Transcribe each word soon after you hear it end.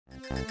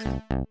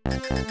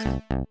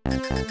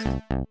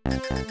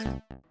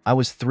I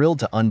was thrilled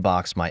to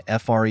unbox my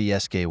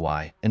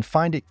Freesky and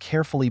find it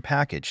carefully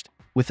packaged,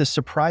 with a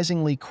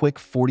surprisingly quick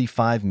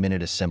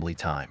 45-minute assembly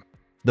time.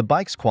 The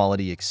bike's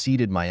quality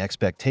exceeded my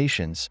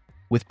expectations,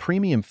 with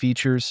premium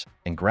features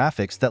and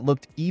graphics that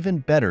looked even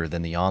better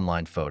than the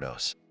online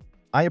photos.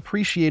 I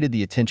appreciated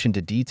the attention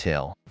to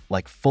detail,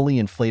 like fully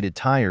inflated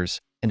tires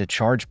and a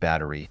charged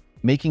battery,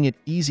 making it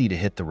easy to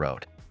hit the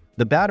road.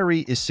 The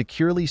battery is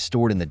securely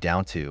stored in the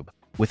down tube,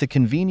 with a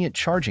convenient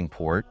charging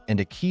port and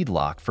a keyed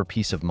lock for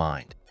peace of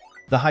mind.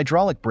 The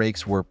hydraulic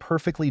brakes were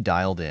perfectly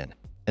dialed in,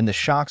 and the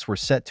shocks were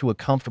set to a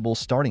comfortable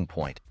starting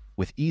point,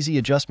 with easy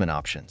adjustment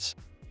options.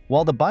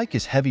 While the bike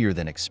is heavier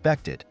than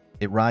expected,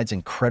 it rides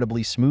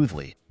incredibly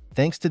smoothly,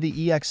 thanks to the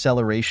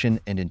e-acceleration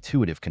and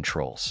intuitive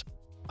controls.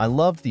 I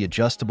loved the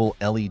adjustable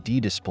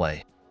LED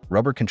display,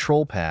 rubber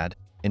control pad,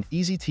 and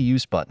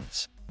easy-to-use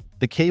buttons.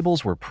 The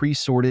cables were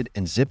pre-sorted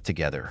and zipped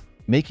together,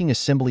 making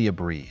assembly a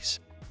breeze.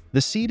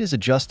 The seat is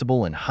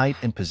adjustable in height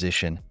and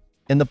position,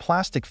 and the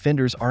plastic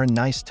fenders are a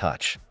nice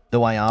touch,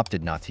 though I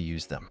opted not to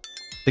use them.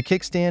 The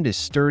kickstand is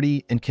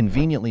sturdy and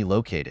conveniently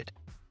located,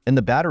 and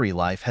the battery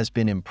life has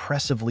been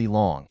impressively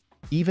long,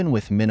 even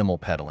with minimal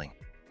pedaling.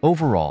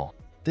 Overall,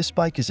 this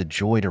bike is a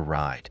joy to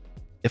ride.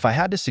 If I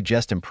had to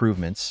suggest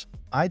improvements,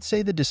 I'd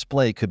say the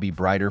display could be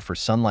brighter for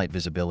sunlight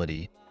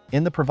visibility,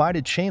 and the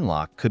provided chain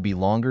lock could be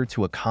longer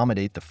to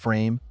accommodate the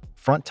frame,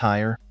 front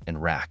tire,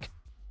 and rack.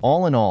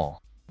 All in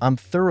all, I'm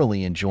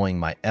thoroughly enjoying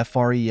my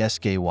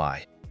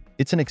Freesky.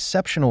 It's an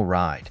exceptional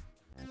ride.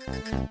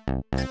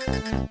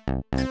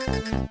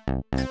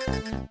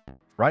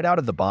 Right out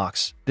of the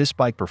box, this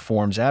bike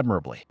performs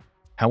admirably.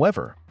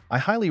 However, I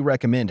highly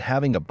recommend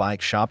having a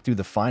bike shop do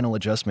the final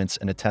adjustments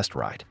and a test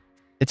ride.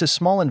 It's a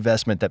small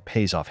investment that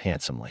pays off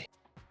handsomely.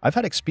 I've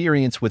had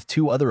experience with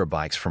two other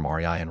e-bikes from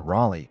REI and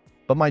Raleigh,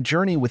 but my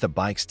journey with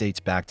e-bikes dates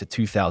back to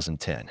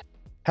 2010.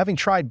 Having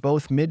tried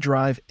both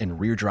mid-drive and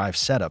rear-drive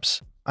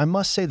setups, I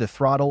must say the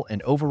throttle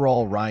and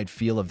overall ride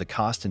feel of the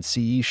Coston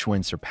CE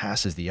Schwinn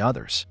surpasses the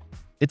others.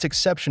 It's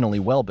exceptionally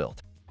well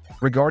built.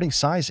 Regarding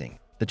sizing,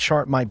 the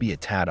chart might be a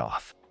tad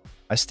off.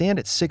 I stand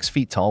at 6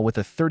 feet tall with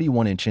a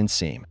 31-inch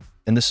inseam,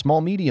 and the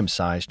small-medium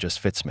size just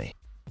fits me.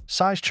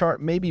 Size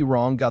chart may be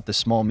wrong, got the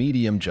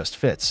small-medium just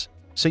fits,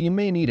 so you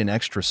may need an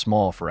extra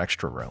small for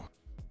extra room.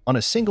 On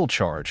a single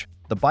charge,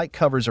 the bike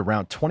covers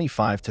around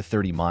 25 to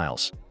 30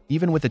 miles,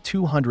 even with a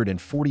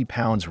 240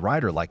 pounds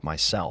rider like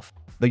myself,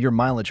 though your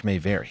mileage may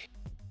vary.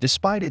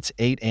 Despite its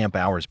 8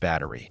 amp-hours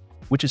battery,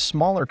 which is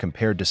smaller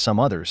compared to some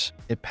others,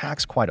 it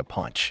packs quite a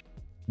punch.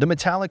 The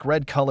metallic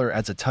red color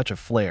adds a touch of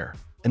flair,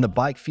 and the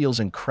bike feels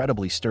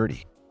incredibly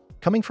sturdy.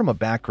 Coming from a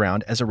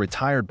background as a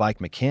retired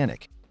bike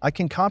mechanic, I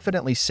can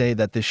confidently say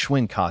that this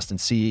Schwinn Coston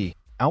CE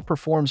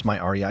outperforms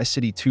my REI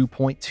City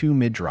 2.2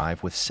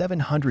 mid-drive with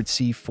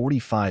 700C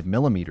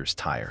 45mm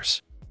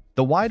tires.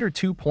 The wider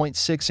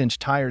 2.6-inch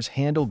tires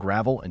handle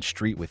gravel and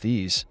street with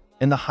ease,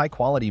 and the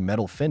high-quality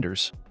metal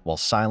fenders, while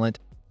silent,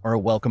 are a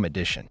welcome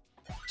addition.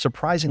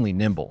 Surprisingly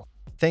nimble,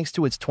 thanks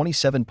to its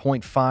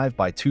 27.5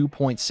 by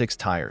 2.6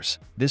 tires,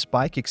 this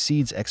bike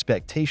exceeds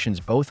expectations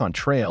both on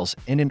trails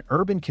and in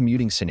urban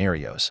commuting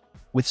scenarios,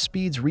 with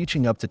speeds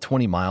reaching up to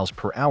 20 miles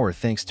per hour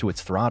thanks to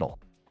its throttle.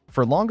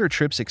 For longer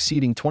trips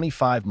exceeding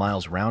 25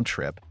 miles round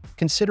trip,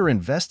 consider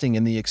investing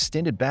in the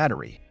extended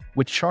battery,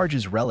 which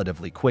charges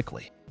relatively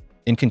quickly.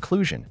 In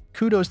conclusion,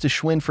 kudos to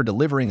Schwinn for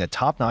delivering a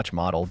top-notch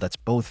model that's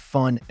both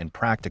fun and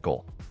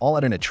practical, all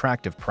at an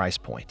attractive price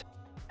point.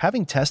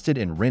 Having tested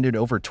and rented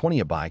over 20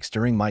 e-bikes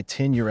during my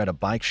tenure at a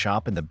bike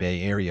shop in the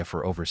Bay Area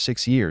for over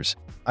 6 years,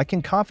 I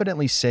can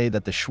confidently say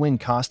that the Schwinn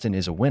Coston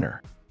is a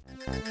winner.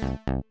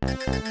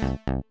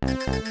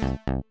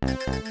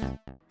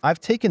 I've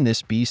taken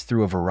this beast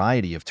through a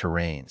variety of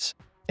terrains,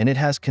 and it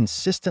has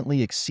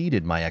consistently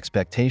exceeded my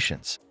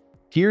expectations.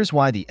 Here's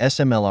why the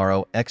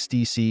SMLRO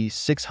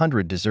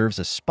XDC600 deserves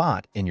a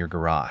spot in your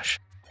garage.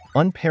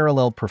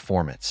 Unparalleled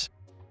performance.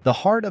 The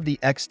heart of the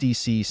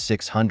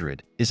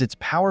XDC600 is its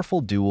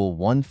powerful dual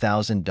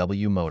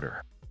 1000W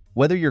motor.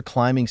 Whether you're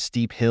climbing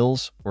steep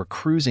hills or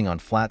cruising on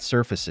flat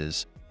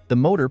surfaces, the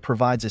motor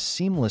provides a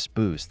seamless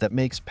boost that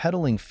makes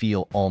pedaling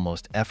feel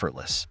almost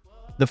effortless.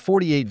 The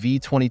 48V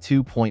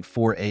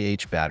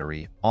 22.4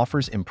 battery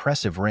offers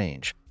impressive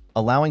range,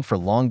 allowing for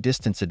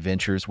long-distance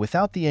adventures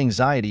without the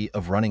anxiety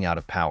of running out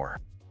of power.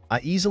 I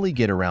easily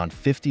get around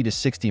 50 to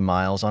 60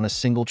 miles on a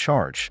single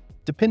charge,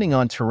 depending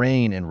on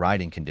terrain and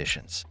riding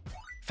conditions.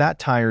 Fat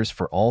tires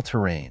for all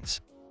terrains.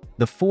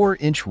 The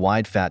 4-inch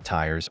wide fat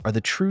tires are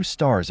the true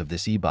stars of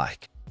this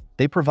e-bike.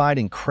 They provide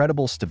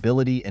incredible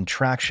stability and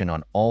traction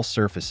on all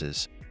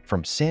surfaces,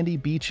 from sandy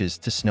beaches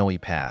to snowy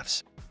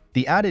paths.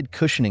 The added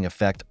cushioning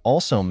effect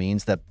also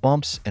means that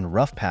bumps and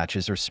rough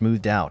patches are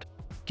smoothed out,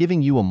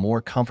 giving you a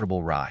more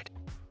comfortable ride.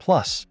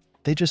 Plus,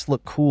 they just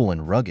look cool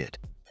and rugged.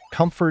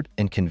 Comfort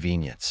and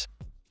convenience.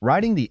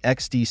 Riding the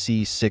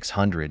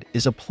XDC600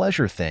 is a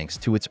pleasure thanks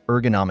to its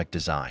ergonomic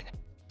design.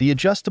 The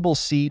adjustable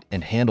seat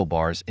and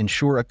handlebars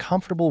ensure a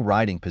comfortable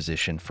riding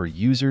position for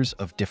users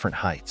of different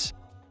heights.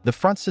 The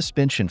front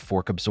suspension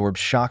fork absorbs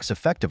shocks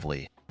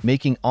effectively,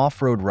 making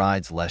off-road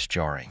rides less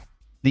jarring.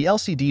 The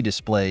LCD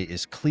display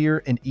is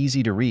clear and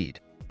easy to read,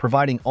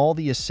 providing all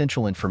the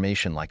essential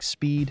information like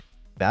speed,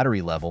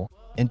 battery level,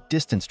 and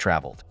distance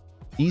traveled.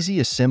 Easy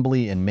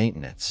assembly and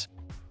maintenance.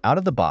 Out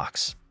of the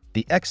box,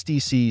 the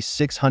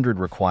XDC600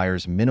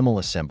 requires minimal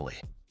assembly.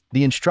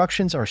 The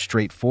instructions are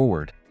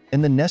straightforward,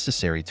 and the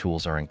necessary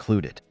tools are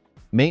included.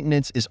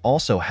 Maintenance is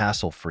also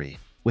hassle-free,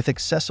 with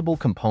accessible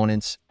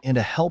components and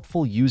a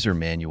helpful user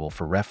manual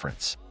for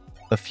reference.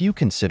 A few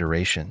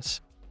considerations.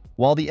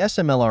 While the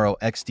SMLRO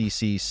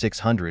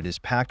XDC600 is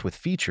packed with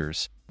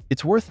features,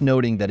 it's worth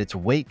noting that its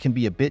weight can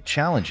be a bit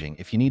challenging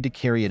if you need to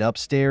carry it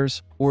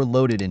upstairs or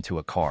load it into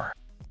a car.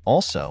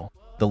 Also,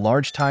 the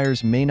large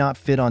tires may not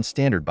fit on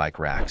standard bike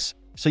racks,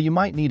 so you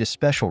might need a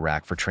special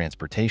rack for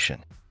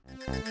transportation.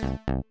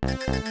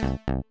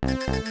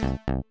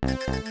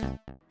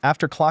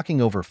 After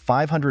clocking over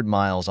 500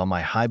 miles on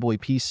my Hiboy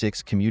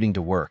P6 commuting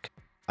to work,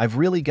 I've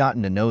really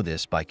gotten to know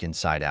this bike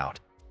inside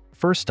out.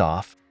 First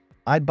off,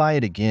 I'd buy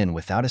it again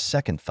without a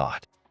second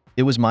thought.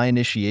 It was my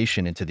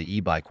initiation into the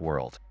e-bike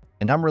world,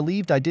 and I'm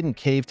relieved I didn't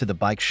cave to the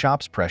bike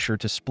shop's pressure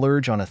to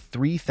splurge on a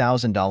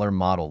 $3,000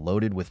 model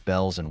loaded with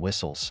bells and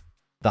whistles.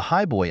 The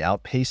Hiboy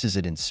outpaces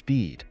it in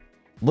speed,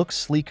 looks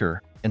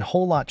sleeker, and a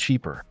whole lot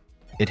cheaper.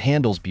 It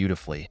handles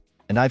beautifully,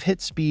 and I've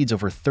hit speeds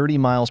over 30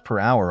 miles per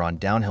hour on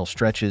downhill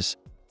stretches,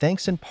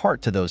 thanks in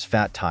part to those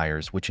fat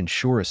tires which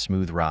ensure a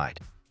smooth ride.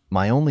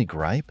 My only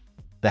gripe?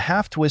 The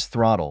half-twist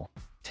throttle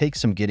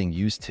takes some getting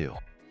used to.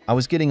 I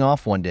was getting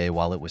off one day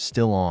while it was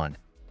still on,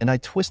 and I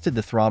twisted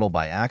the throttle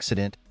by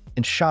accident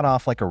and shot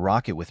off like a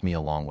rocket with me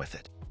along with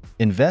it.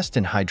 Invest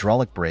in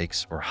hydraulic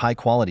brakes or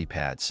high-quality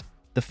pads.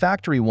 The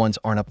factory ones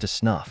aren't up to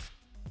snuff.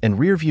 And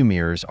rear-view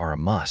mirrors are a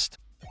must.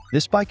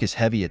 This bike is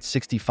heavy at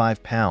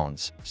 65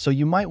 pounds, so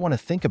you might want to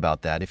think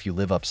about that if you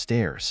live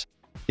upstairs.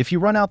 If you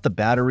run out the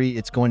battery,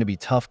 it's going to be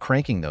tough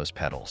cranking those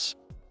pedals.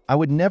 I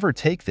would never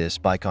take this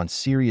bike on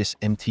serious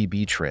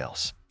MTB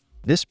trails.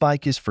 This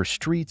bike is for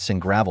streets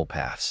and gravel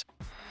paths.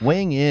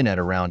 Weighing in at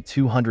around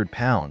 200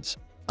 pounds,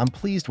 I'm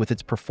pleased with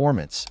its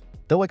performance,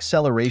 though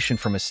acceleration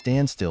from a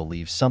standstill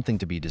leaves something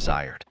to be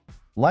desired.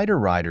 Lighter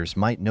riders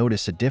might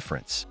notice a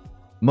difference.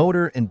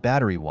 Motor and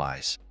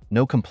battery-wise,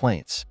 no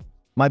complaints.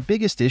 My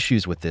biggest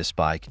issues with this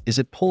bike is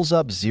it pulls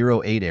up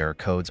 08 error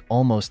codes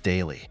almost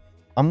daily.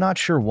 I'm not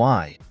sure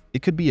why.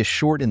 It could be a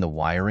short in the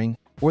wiring,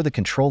 or the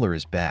controller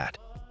is bad.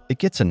 It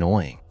gets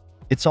annoying.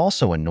 It's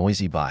also a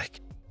noisy bike.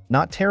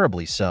 Not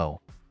terribly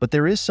so, but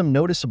there is some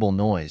noticeable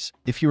noise.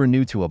 If you are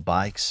new to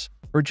bikes,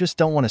 or just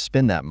don't want to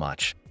spend that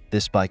much,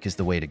 this bike is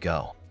the way to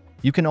go.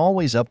 You can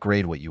always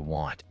upgrade what you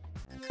want.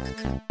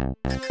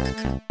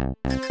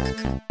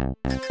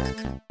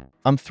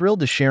 I'm thrilled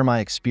to share my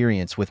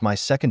experience with my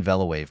second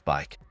Velowave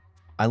bike.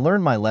 I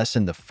learned my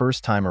lesson the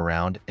first time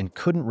around and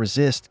couldn't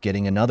resist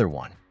getting another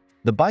one.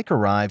 The bike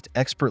arrived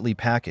expertly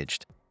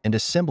packaged, and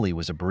assembly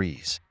was a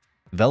breeze.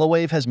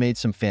 Velowave has made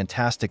some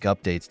fantastic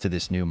updates to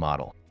this new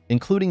model,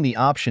 including the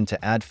option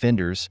to add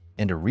fenders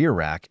and a rear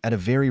rack at a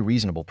very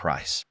reasonable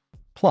price.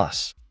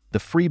 Plus, the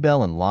free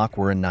bell and lock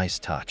were a nice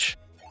touch.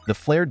 The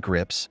flared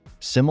grips,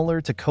 similar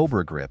to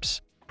Cobra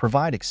grips,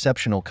 provide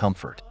exceptional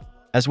comfort.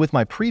 As with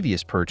my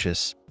previous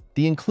purchase,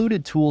 the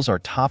included tools are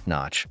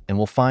top-notch and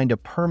will find a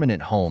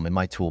permanent home in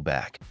my tool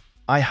bag.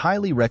 I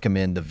highly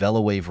recommend the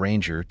Velowave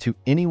Ranger to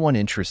anyone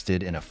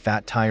interested in a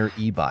fat tire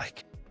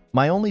e-bike.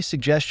 My only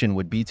suggestion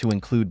would be to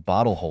include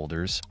bottle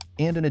holders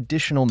and an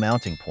additional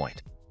mounting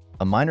point.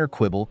 A minor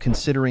quibble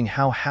considering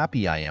how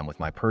happy I am with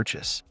my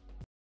purchase.